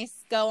real nice.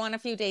 Go on a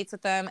few dates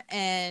with them.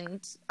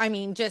 And I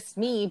mean, just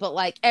me, but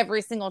like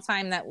every single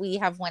time that we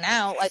have went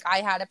out, like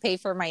I had to pay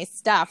for my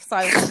stuff. So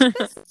I was like,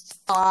 this is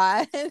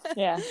odd.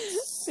 Yeah.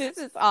 This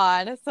is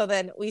odd. So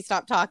then we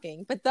stopped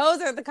talking. But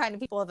those are the kind of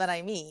people that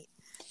I meet.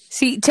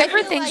 See,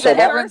 Tiffer thinks that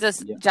everyone's a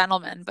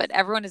gentleman, but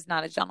everyone is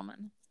not a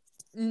gentleman.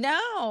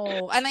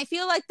 No. And I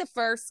feel like the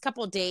first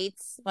couple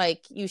dates,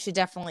 like you should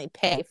definitely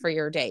pay for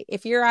your date.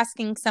 If you're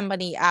asking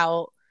somebody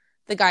out,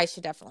 the guy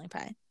should definitely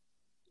pay.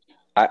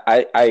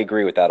 I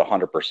agree with that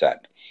 100%.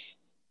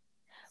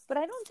 But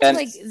I don't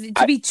think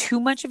to be too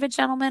much of a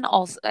gentleman.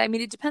 Also, I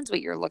mean, it depends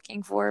what you're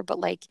looking for. But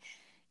like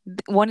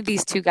one of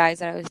these two guys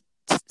that I was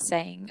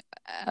saying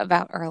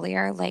about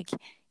earlier, like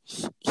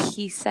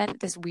he sent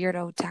this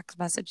weirdo text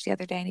message the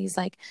other day, and he's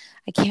like,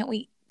 "I can't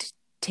wait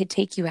to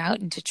take you out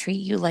and to treat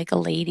you like a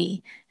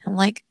lady." I'm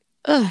like,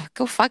 ugh,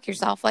 go fuck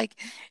yourself. Like,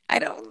 I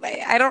don't like.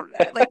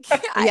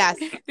 Yes,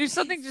 there's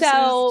something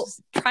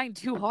just trying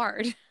too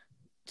hard.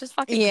 Just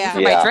fucking pay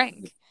for my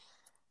drink.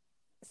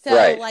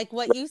 So, like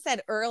what you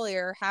said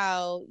earlier,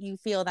 how you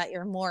feel that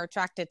you're more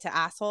attracted to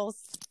assholes.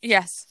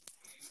 Yes.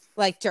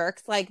 Like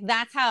jerks. Like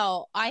that's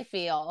how I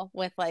feel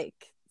with like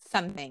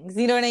some things.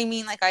 You know what I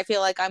mean? Like I feel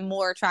like I'm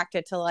more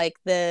attracted to like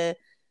the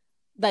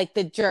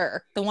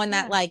jerk, the one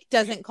that like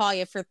doesn't call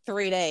you for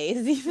 3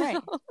 days. You know? Right.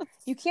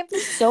 You can't be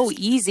so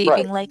easy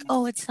being like,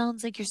 oh, it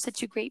sounds like you're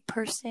such a great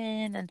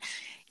person, and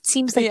it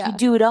seems like you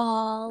do it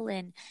all,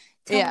 and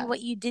tell me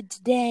what you did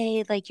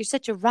today. Like you're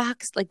such a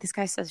rock. Like this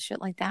guy says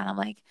shit like that. I'm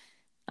like,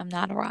 I'm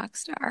not a rock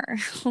star.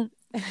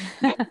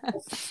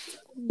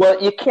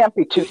 Well, you can't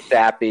be too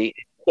sappy.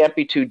 You can't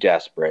be too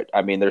desperate.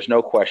 I mean, there's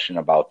no question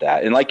about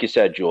that. And like you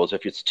said, Jules,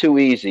 if it's too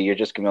easy, you're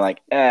just gonna be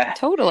like,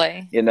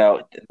 totally. You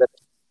know,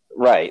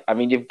 right. I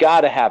mean, you've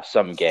got to have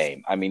some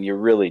game. I mean, you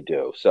really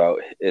do. So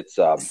it's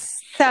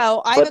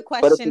So I have a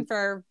question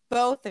for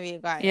both of you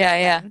guys.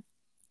 Yeah.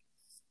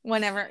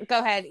 Whenever, go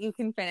ahead. You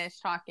can finish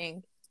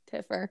talking,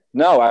 Tiffer.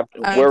 No,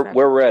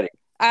 we're ready.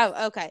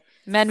 Oh, okay.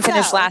 Men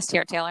finished last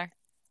year, Taylor.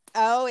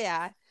 Oh,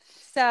 yeah.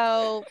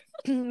 So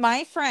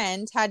my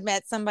friend had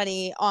met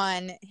somebody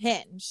on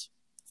Hinge,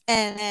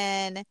 and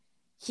then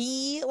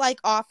he like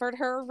offered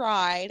her a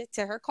ride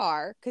to her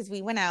car because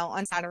we went out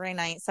on Saturday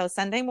night. So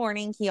Sunday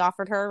morning, he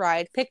offered her a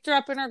ride, picked her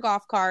up in her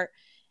golf cart,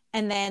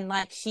 and then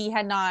like she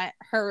had not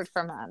heard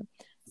from him.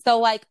 So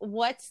like,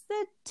 what's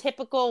the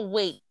typical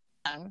wait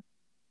time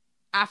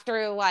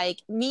after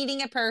like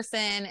meeting a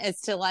person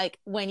as to like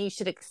when you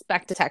should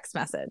expect a text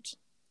message?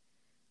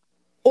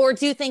 Or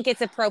do you think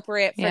it's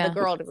appropriate for the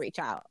girl to reach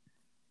out?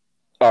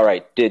 All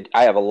right.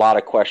 I have a lot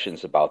of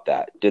questions about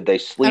that. Did they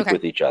sleep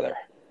with each other?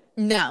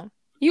 No.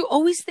 You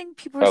always think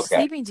people are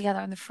sleeping together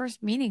on the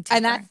first meeting.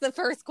 And that's the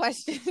first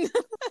question.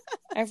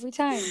 Every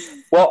time.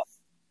 Well,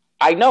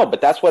 I know,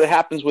 but that's what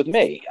happens with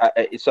me.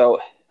 So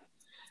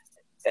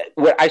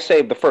when I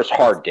say the first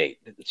hard date.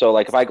 So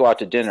like if I go out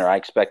to dinner, I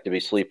expect to be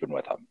sleeping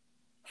with them.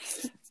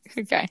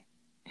 Okay.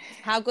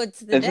 How good's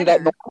the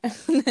dinner?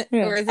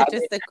 Or is it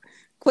just a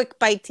quick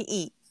bite to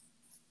eat?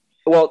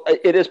 Well,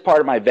 it is part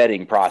of my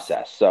vetting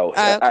process. So,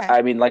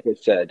 I mean, like I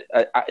said,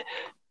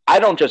 I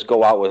don't just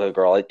go out with a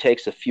girl. It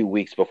takes a few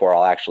weeks before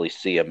I'll actually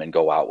see them and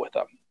go out with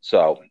them.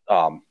 So,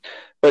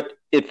 but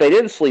if they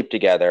didn't sleep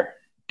together,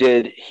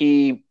 did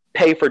he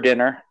pay for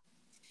dinner?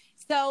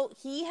 So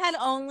he had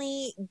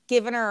only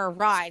given her a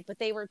ride, but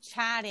they were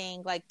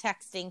chatting, like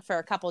texting for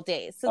a couple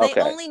days. So they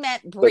only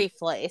met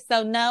briefly.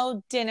 So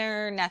no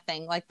dinner,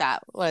 nothing like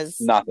that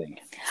was nothing.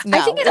 No,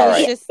 I think it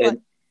was just like,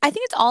 I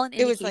think it's all an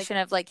indication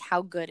of like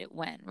how good it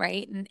went,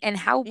 right? And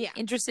how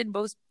interested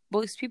most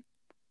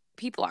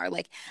people are.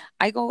 Like,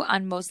 I go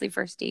on mostly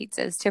first dates,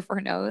 as Tiffer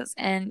knows,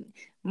 and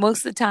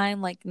most of the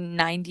time, like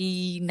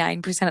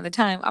 99% of the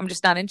time, I'm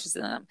just not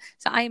interested in them.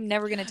 So I am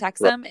never going to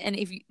text them. And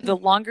the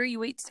longer you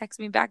wait to text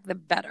me back, the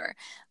better.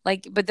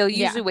 Like, but they'll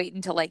usually wait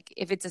until, like,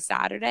 if it's a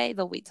Saturday,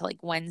 they'll wait till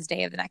like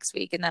Wednesday of the next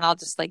week, and then I'll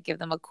just like give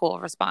them a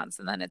cool response,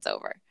 and then it's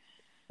over.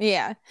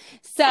 Yeah.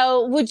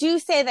 So would you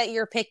say that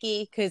you're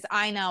picky? Because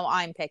I know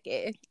I'm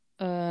picky.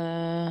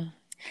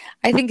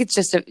 I think it's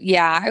just I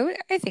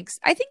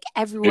think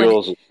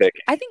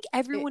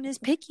everyone is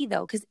picky,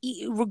 though, because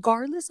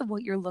regardless of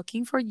what you're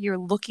looking for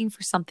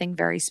something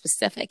very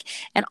specific.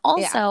 And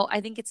also,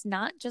 I think it's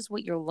not just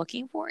what you're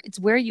looking for, it's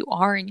where you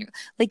are in your,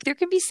 like, there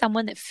can be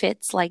someone that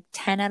fits like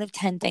 10 out of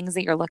 10 things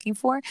that you're looking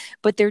for,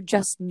 but they're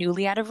just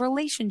newly out of a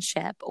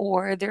relationship,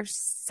 or they're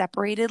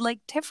separated like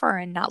Tiffer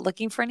and not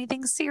looking for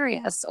anything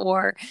serious,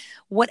 or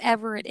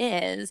whatever it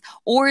is,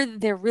 or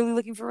they're really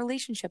looking for a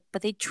relationship,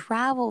 but they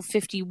travel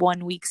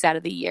 51 weeks out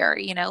of the year,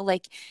 you know,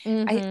 like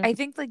I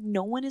think like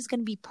no one is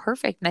going to be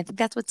perfect, and I think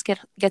that's what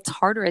gets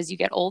harder as you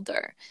get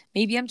older.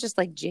 Maybe I'm just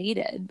like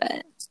jaded,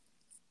 but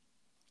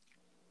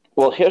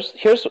well, here's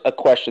a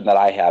question that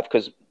I have,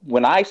 because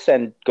when I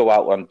go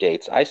out on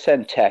dates, I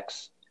send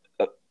texts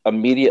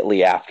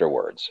immediately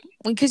afterwards.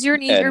 Because you're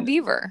an eager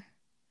beaver.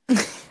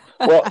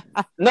 Well,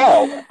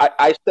 no,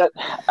 I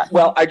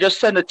just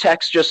send a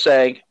text just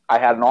saying I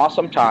had an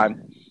awesome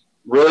time,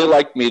 really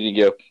liked meeting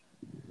you,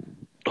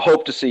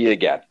 hope to see you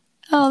again.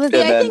 Oh, I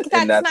think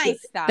that's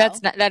nice, though.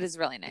 That is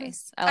really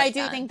nice. I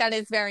do think that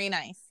is very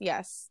nice.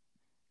 Yes.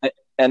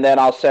 And then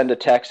I'll send a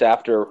text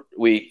after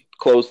we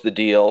close the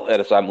deal, and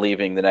as I'm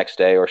leaving the next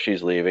day, or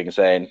she's leaving,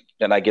 saying,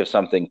 and I give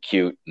something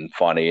cute and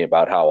funny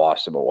about how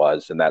awesome it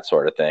was and that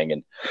sort of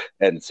thing,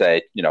 and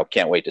say, you know,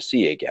 can't wait to see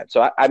you again.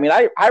 So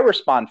I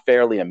respond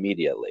fairly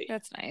immediately.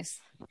 That's nice.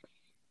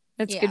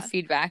 That's good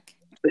feedback.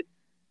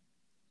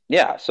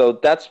 Yeah, so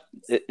that's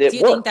it. Do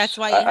you think that's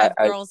why you have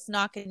girls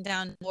knocking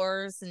down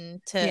doors and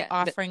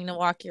offering to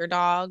walk your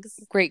dogs?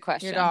 Great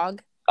question. Your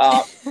dog.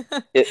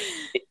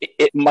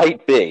 It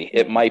might be.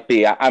 It might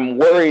be. I'm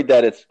worried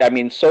that it's. I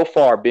mean, so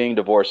far being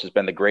divorced has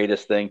been the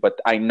greatest thing, but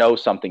I know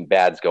something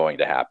bad's going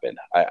to happen.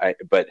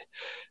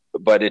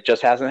 But it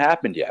just hasn't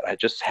happened yet. I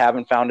just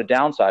haven't found a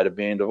downside of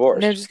being divorced.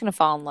 They're just going to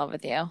fall in love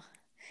with you.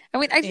 I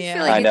mean, I just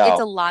feel like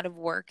it's a lot of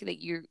work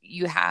that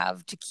you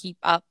have to keep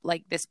up,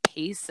 like, this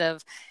pace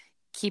of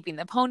keeping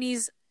the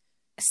ponies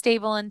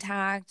stable,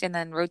 intact, and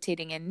then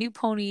rotating in new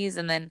ponies,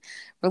 and then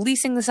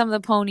releasing some of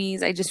the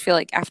ponies. I just feel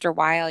like after a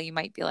while you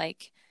might be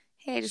like,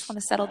 hey, I just want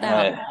to settle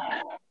down.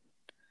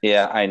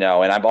 Yeah, I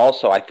know. And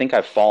I think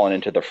I've fallen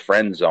into the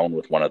friend zone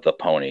with one of the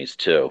ponies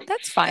too.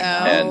 That's fine.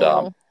 And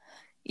why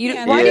do you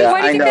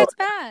think that's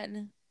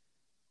bad?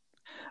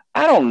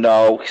 I don't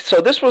know.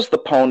 So this was the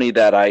pony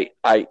that I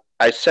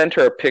sent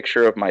her a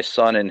picture of my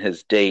son and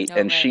his date,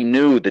 and she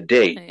knew the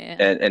date,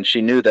 and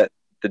she knew that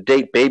the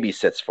date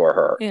babysits for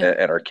her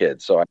and her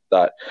kids. So I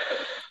thought,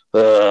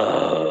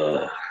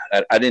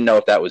 I didn't know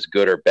if that was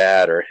good or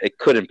bad, or it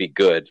couldn't be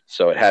good,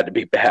 so it had to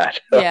be bad.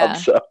 Yeah.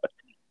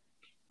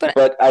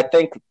 But I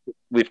think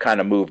we've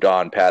kind of moved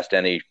on past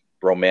any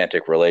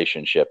romantic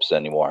relationships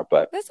anymore.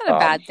 But that's not a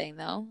bad thing,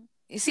 though.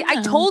 You see,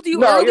 I told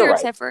you earlier,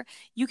 Tiffer,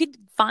 you could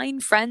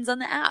find friends on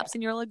the apps,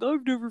 and you're like,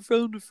 I've never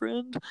found a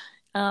friend.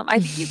 I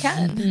think you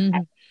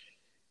can.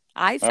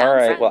 I found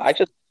friends. Well,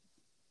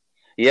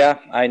 yeah,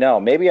 I know.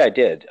 Maybe I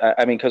did.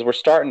 I mean, because we're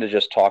starting to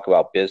just talk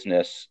about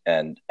business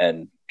and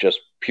just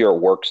pure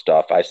work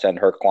stuff. I send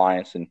her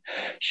clients, and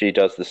she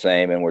does the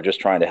same, and we're just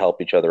trying to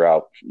help each other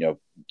out. You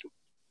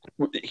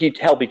know,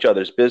 help each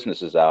other's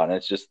businesses out,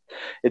 and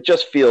it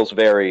just feels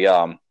very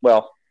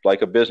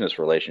like a business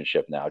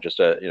relationship now.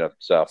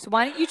 So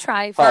why don't you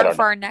try for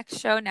our next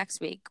show next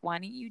week? Why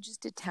don't you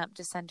just attempt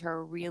to send her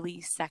a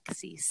really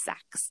sexy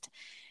sext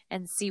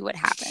and see what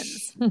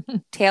happens?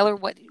 Taylor,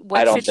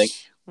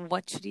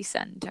 what should he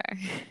send her?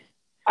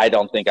 I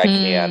don't think I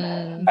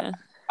can.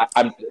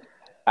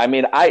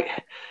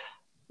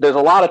 There's a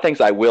lot of things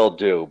I will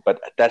do,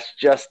 but that's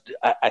just,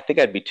 I think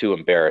I'd be too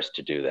embarrassed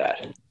to do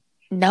that.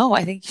 No,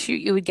 I think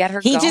you would get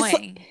her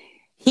going.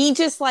 He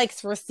just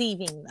likes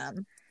receiving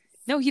them.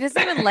 No, he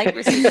doesn't even like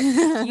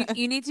receiving.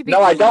 You need to be.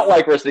 No, I don't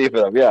like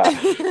receiving them. Yeah.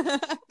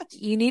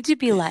 You need to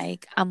be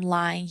like, I'm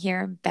lying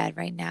here in bed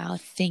right now,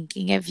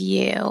 thinking of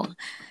you.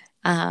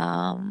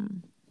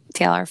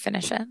 Taylor,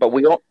 finish it. But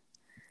we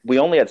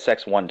only had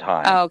sex one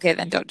time. Oh, okay,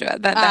 then don't do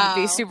it. That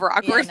would be super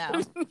awkward.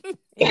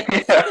 Yeah, no.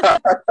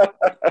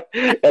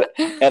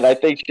 and I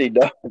think she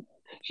knows.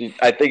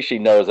 I think she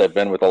knows I've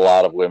been with a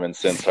lot of women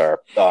since her.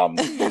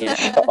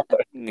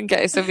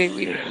 Okay, so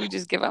maybe we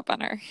just give up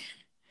on her.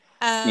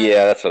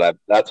 Yeah,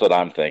 that's what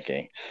I'm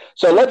thinking.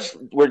 So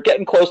we're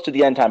getting close to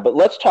the end time, but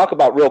let's talk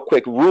about real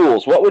quick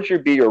rules. What would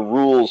be your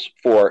rules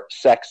for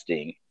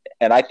sexting?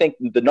 And I think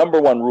the number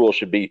one rule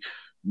should be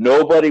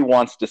nobody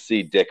wants to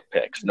see dick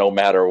pics, no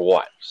matter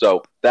what.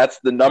 So that's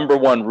the number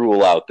one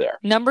rule out there.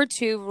 Number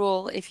 2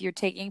 rule: if you're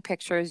taking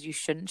pictures, you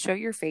shouldn't show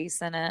your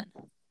face in it.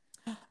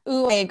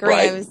 Ooh, I agree.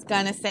 Right. I was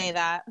gonna say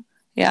that.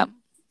 Yeah.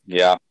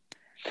 Yeah.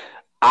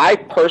 I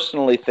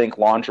personally think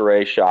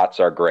lingerie shots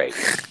are great.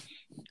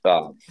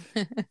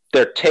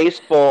 They're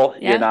tasteful.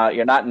 Yeah.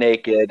 You're not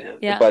naked,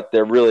 but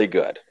they're really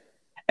good.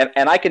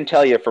 And I can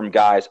tell you from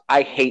guys,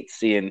 I hate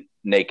seeing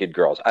naked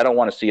girls. I don't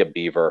want to see a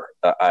beaver.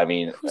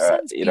 Who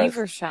sends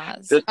beaver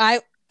shots?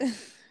 I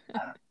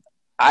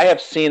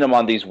have seen them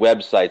on these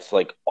websites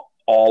like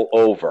all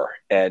over,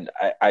 and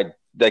I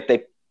like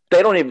they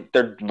don't even.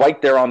 They're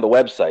right there on the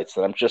websites,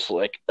 and I'm just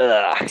like,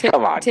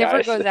 come on, Tiffer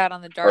guys. goes out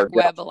on the dark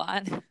web a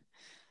lot.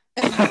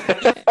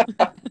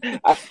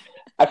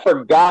 I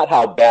forgot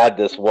how bad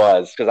this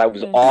was because I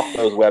was off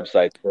those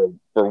websites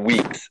for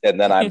weeks,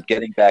 and then I'm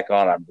getting back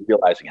on. I'm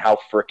realizing how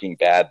freaking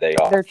bad they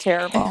are. They're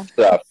terrible.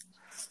 So,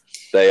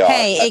 they are.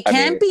 Hey, it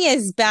can't be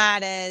as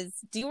bad as.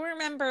 Do you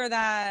remember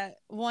that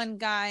one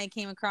guy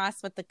came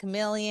across with the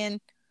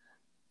chameleon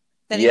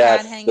that he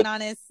had hanging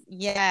on his?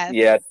 Yes.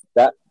 Yeah,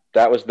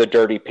 that was the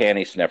dirty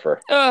panty sniffer.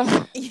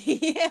 Ugh.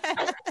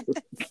 Yeah.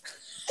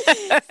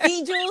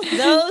 See, Jules,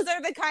 those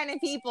are the kind of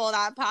people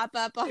that pop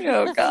up on.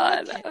 Oh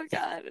God,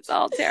 it's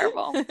all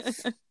terrible.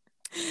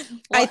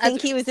 I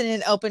think he was in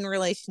an open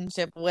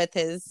relationship with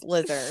his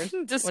lizard,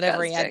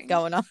 whatever he had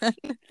going on.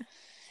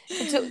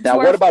 Now,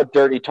 what about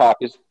dirty talk?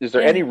 Is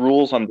there any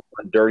rules on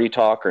dirty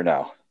talk or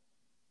no?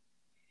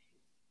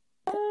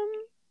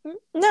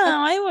 No,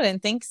 I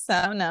wouldn't think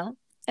so. No,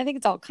 I think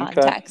it's all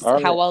context. Okay. All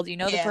right. How well do you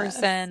know the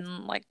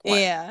person? Like, what?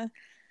 Yeah.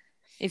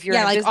 If you're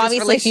in a like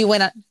obviously, if you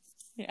went on.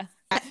 Yeah.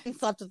 I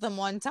slept with them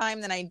one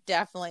time, then I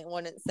definitely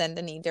wouldn't send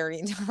any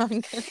dirty talk.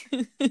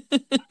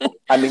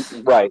 I mean,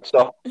 right.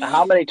 So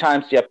how many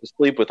times do you have to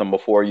sleep with them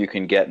before you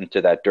can get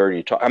into that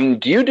dirty talk? I mean,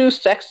 do you do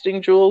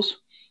sexting, Jules?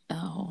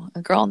 No,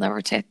 a girl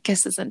never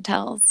kisses and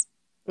tells.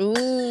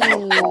 Ooh.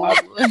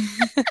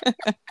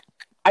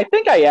 I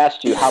think I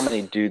asked you how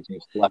many dudes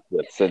you've slept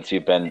with since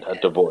you've been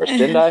divorced,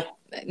 didn't I?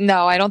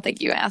 No, I don't think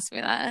you asked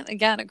me that.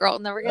 Again, a girl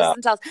never kisses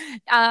and tells.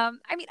 I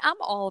mean,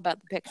 I'm all about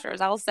the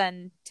pictures. I'll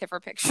send Tiffer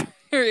pictures.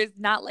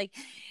 Not like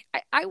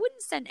I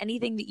wouldn't send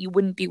anything that you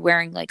wouldn't be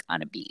wearing like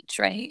on a beach,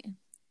 right?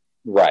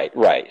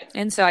 Right.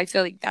 And so I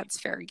feel like that's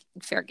fair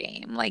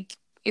game. Like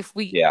if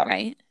we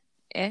right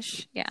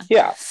ish, yeah.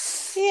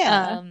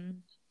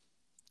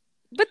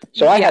 But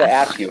so I had to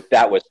ask you if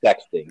that was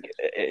sexting,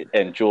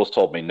 and Jules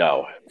told me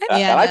no,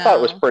 and I thought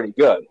it was pretty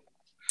good.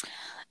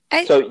 All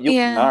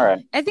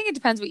right. I think it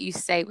depends what you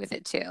say with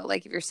it too.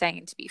 Like if you're saying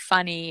it to be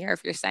funny, or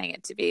if you're saying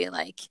it to be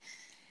like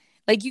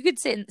you could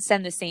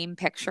send the same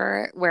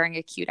picture wearing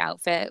a cute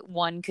outfit.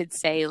 One could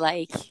say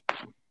like,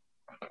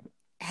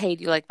 "Hey,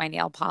 do you like my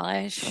nail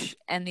polish?"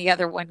 And the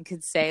other one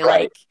could say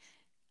like,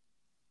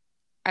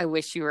 "I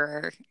wish you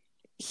were."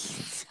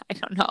 I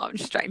don't know. I'm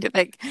just trying to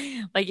think.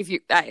 Like if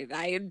I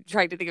am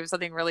trying to think of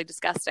something really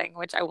disgusting,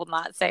 which I will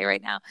not say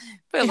right now.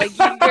 But like,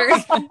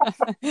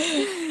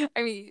 I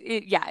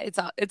mean,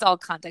 it's all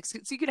context. So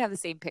you could have the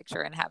same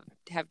picture and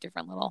have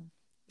different little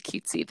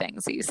cutesy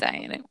things that you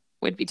say, and it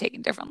would be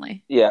taken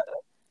differently. Yeah.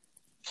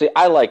 See,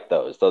 I like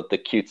those, the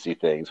cutesy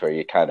things where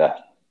you kind of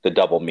the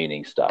double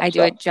meaning stuff. I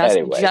do it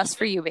just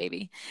for you,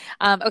 baby.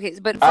 Okay,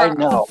 but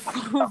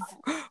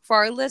for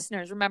our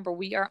listeners, remember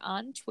we are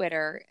on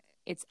Twitter.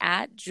 It's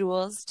at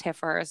Jules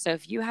Tiffer. So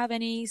if you have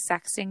any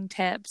sexting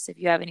tips, if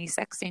you have any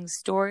sexting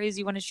stories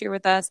you want to share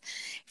with us,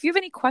 if you have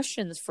any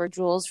questions for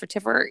Jules, for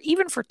Tiffer, or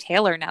even for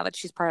Taylor now that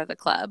she's part of the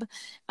club,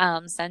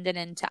 send it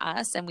in to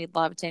us and we'd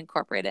love to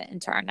incorporate it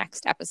into our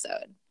next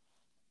episode.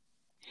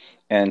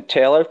 And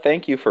Taylor,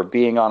 thank you for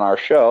being on our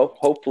show.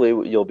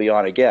 Hopefully you'll be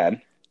on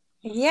again.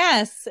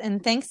 Yes,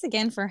 and thanks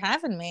again for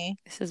having me.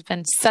 This has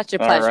been such a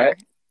pleasure. All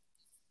right.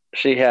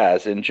 She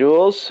has. And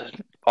Jules,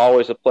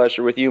 always a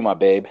pleasure with you, my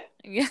babe.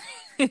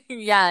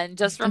 Yeah, and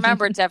just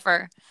remember,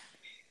 Tiffer,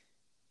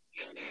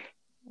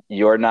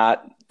 you're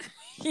not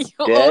you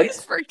dead.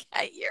 Always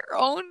forget your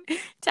own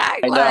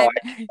tagline.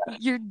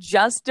 You're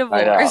just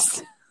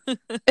divorced.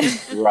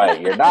 Right,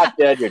 you're not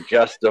dead, you're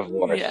just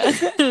divorced.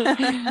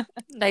 Yeah.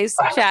 Nice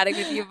chatting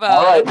with you both.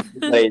 All right,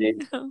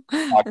 ladies. Talk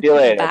to you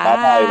later.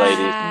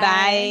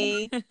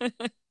 Bye-bye, ladies.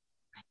 Bye.